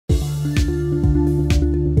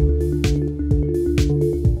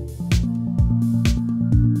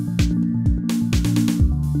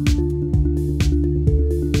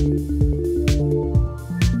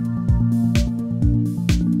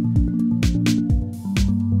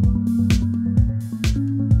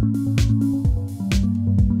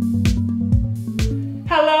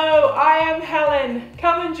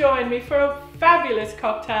join me for a fabulous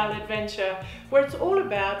cocktail adventure where it's all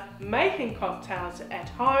about making cocktails at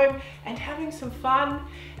home and having some fun.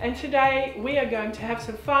 And today we are going to have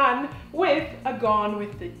some fun with a Gone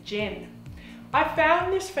with the Gin. I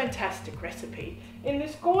found this fantastic recipe in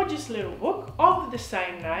this gorgeous little book of the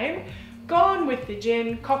same name, Gone with the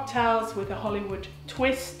Gin, Cocktails with a Hollywood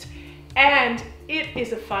Twist. And it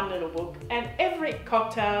is a fun little book, and every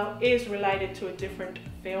cocktail is related to a different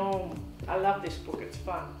film. I love this book, it's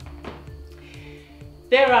fun.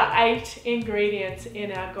 There are 8 ingredients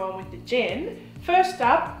in our Gone with the Gin. First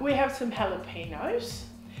up, we have some jalapeños,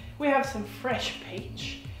 we have some fresh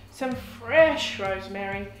peach, some fresh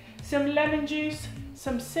rosemary, some lemon juice,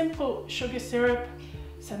 some simple sugar syrup,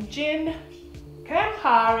 some gin,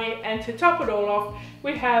 Campari, and to top it all off,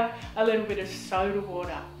 we have a little bit of soda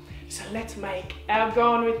water. So let's make our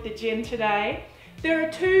Gone with the Gin today. There are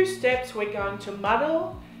 2 steps. We're going to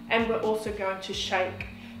muddle and we're also going to shake.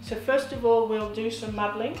 So first of all, we'll do some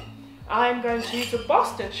muddling. I'm going to use a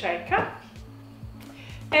Boston shaker.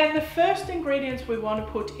 And the first ingredients we want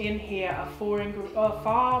to put in here are 4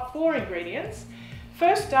 ingredients.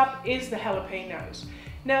 First up is the jalapeños.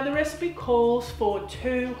 Now the recipe calls for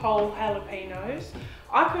 2 whole jalapeños.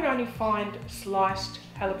 I could only find sliced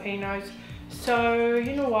jalapeños. So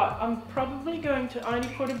you know what, I'm probably going to only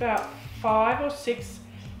put about 5 or 6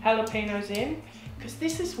 jalapeños in, because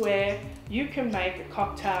this is where you can make a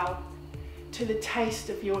cocktail to the taste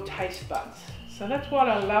of your taste buds. So that's what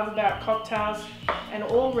I love about cocktails and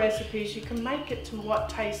all recipes. You can make it to what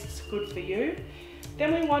tastes good for you.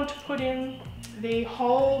 Then we want to put in the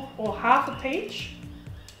whole or half a peach,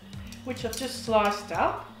 which I've just sliced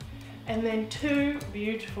up. And then 2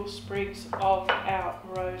 beautiful sprigs of our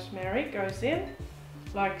rosemary goes in,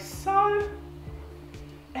 like so.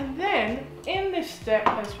 And then in this step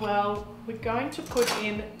as well, we're going to put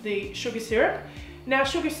in the sugar syrup. Now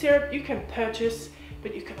sugar syrup you can purchase,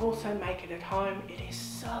 but you can also make it at home. It is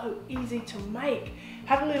so easy to make.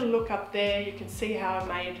 Have a little look up there, you can see how I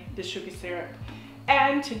made the sugar syrup.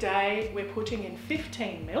 And today we're putting in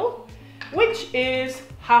 15 ml, which is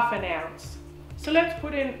half an ounce. So let's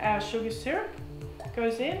put in our sugar syrup.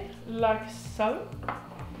 Goes in like so.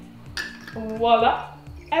 Voila.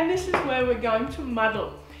 And this is where we're going to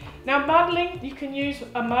muddle. Now muddling, you can use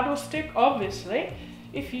a muddle stick, obviously.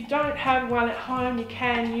 If you don't have one at home, you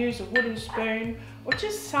can use a wooden spoon or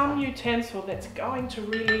just some utensil that's going to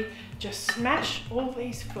really just smash all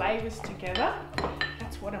these flavors together.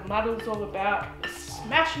 That's what a muddle's all about,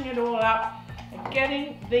 smashing it all up and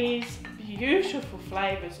getting these beautiful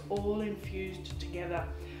flavors all infused together.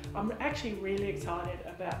 I'm actually really excited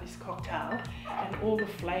about this cocktail and all the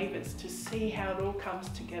flavors to see how it all comes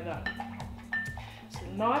together. So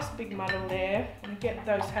nice big muddle there. And get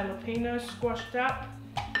those jalapeños squashed up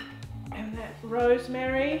and that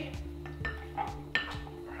rosemary.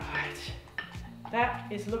 Right, that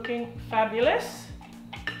is looking fabulous.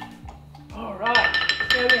 All right,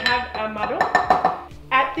 there we have our muddle.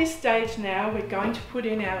 At this stage now, we're going to put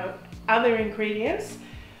in our other ingredients.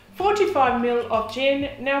 45 ml of gin.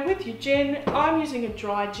 Now with your gin, I'm using a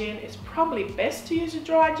dry gin. It's probably best to use a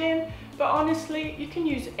dry gin, but honestly, you can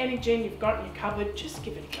use any gin you've got in your cupboard. Just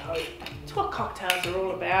give it a go. It's what cocktails are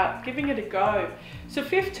all about, giving it a go. So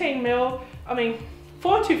 15 ml,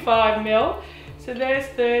 45 ml. So there's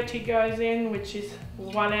 30 goes in, which is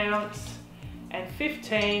 1 ounce, and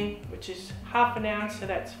 15, which is half an ounce. So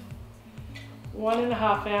that's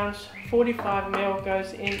 1.5 ounce, 45 ml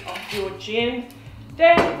goes in of your gin.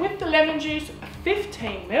 Then with the lemon juice,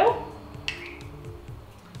 15 ml.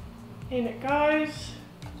 In it goes.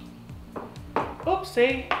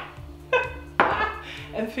 Oopsie.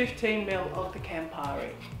 And 15 ml of the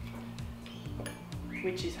Campari,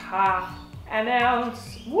 which is half an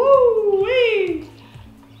ounce. Woo-wee!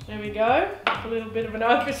 There we go. A little bit of an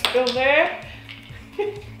overspill there.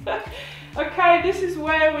 Okay, this is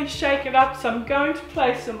where we shake it up. So I'm going to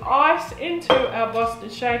place some ice into our Boston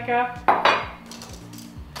shaker.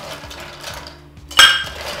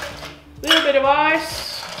 Little bit of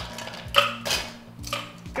ice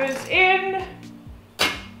goes in.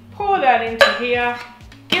 Pour that into here.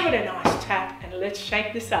 Give it a nice tap and let's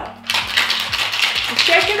shake this up. And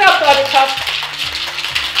shake it up, Buttercup.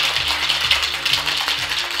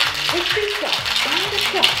 Lift this up,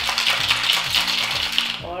 Buttercup.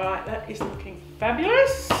 Alright, that is looking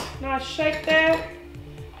fabulous. Nice shake there.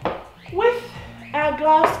 With our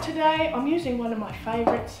glass today, I'm using one of my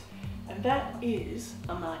favourites, and that is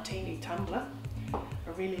a Martini tumbler.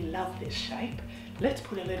 I really love this shape. Let's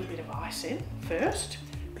put a little bit of ice in first,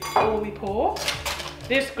 before we pour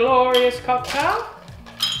this glorious cocktail.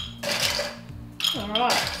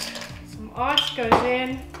 Alright, some Some ice goes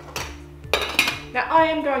in. Now I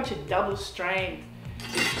am going to double strain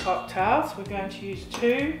this cocktail, so we're going to use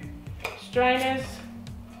 2 strainers.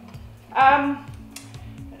 And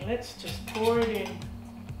let's just pour it in.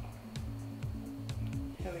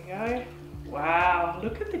 There we go. Wow,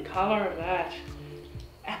 look at the colour of that.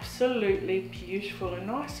 Absolutely beautiful. A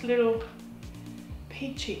nice little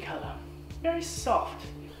peachy colour. Very soft.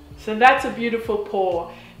 So that's a beautiful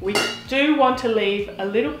pour. We do want to leave a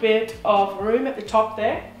little bit of room at the top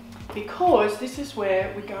there, because this is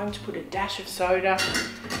where we're going to put a dash of soda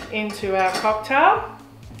into our cocktail.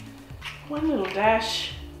 1 little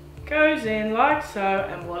dash goes in like so,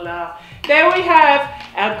 and voila. There we have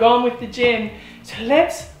our Gone with the Gin. So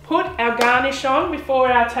let's put our garnish on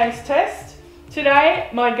before our taste test. Today,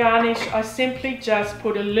 my garnish, I simply just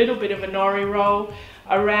put a little bit of a nori roll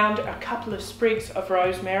around a couple of sprigs of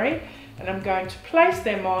rosemary, and I'm going to place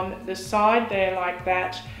them on the side there like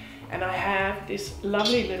that. And I have this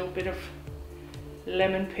lovely little bit of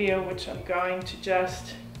lemon peel, which I'm going to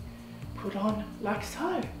just put on like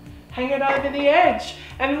so. Hang it over the edge.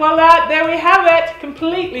 And voila, there we have it.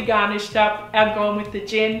 Completely garnished up our Gone with the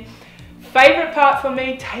Gin. Favorite part for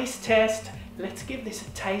me, taste test. Let's give this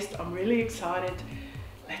a taste. I'm really excited.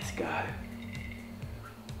 Let's go.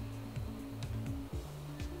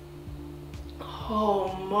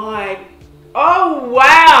 Oh my, oh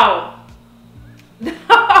wow.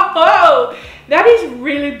 Oh, that is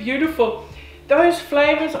really beautiful. Those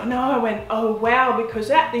flavors, I know I went, oh wow, because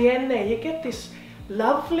at the end there, you get this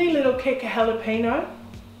lovely little kick of jalapeno.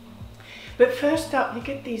 But first up, you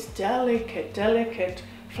get these delicate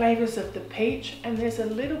flavors of the peach, and there's a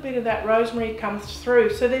little bit of that rosemary comes through.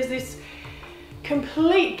 So there's this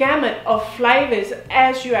complete gamut of flavors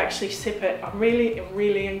as you actually sip it. I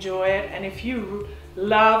really enjoy it. And if you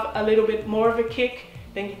love a little bit more of a kick,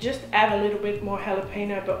 then you just add a little bit more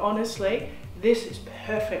jalapeno. But honestly, this is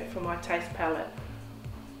perfect for my taste palette.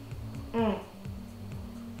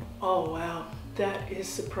 Oh wow, that is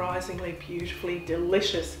surprisingly beautifully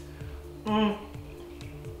delicious. I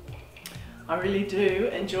really do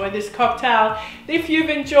enjoy this cocktail. If you've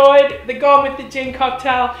enjoyed the Gone with the Gin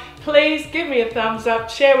cocktail, please give me a thumbs up,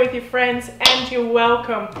 share with your friends, and you're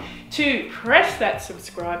welcome to press that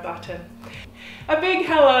subscribe button. A big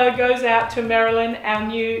hello goes out to Marilyn, our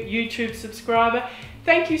new YouTube subscriber.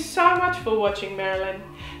 Thank you so much for watching, Marilyn.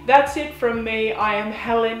 That's it from me. I am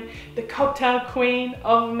Helen, the cocktail queen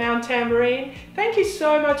of Mount Tambourine. Thank you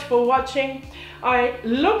so much for watching. I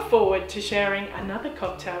look forward to sharing another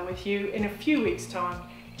cocktail with you in a few weeks' time.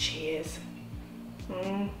 Cheers.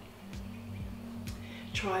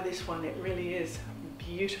 Try this one, it really is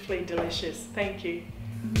beautifully delicious. Thank you.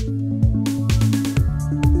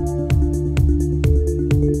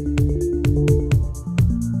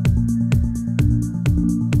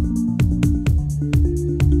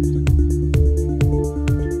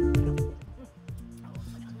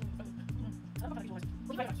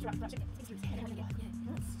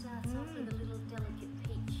 Starts off with a little delicate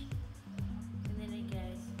peach, and then it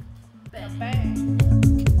goes bang. Bang.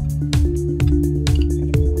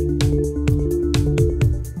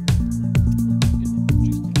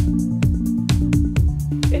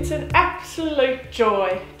 It's an absolute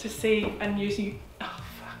joy to see a new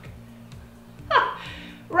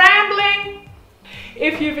rambling.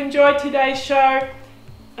 If you've enjoyed today's show,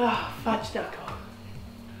 fudge knuckle.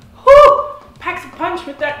 Whoo! Packs a punch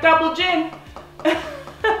with that double gin.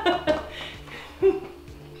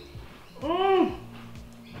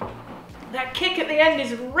 That kick at the end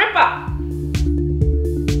is a ripper.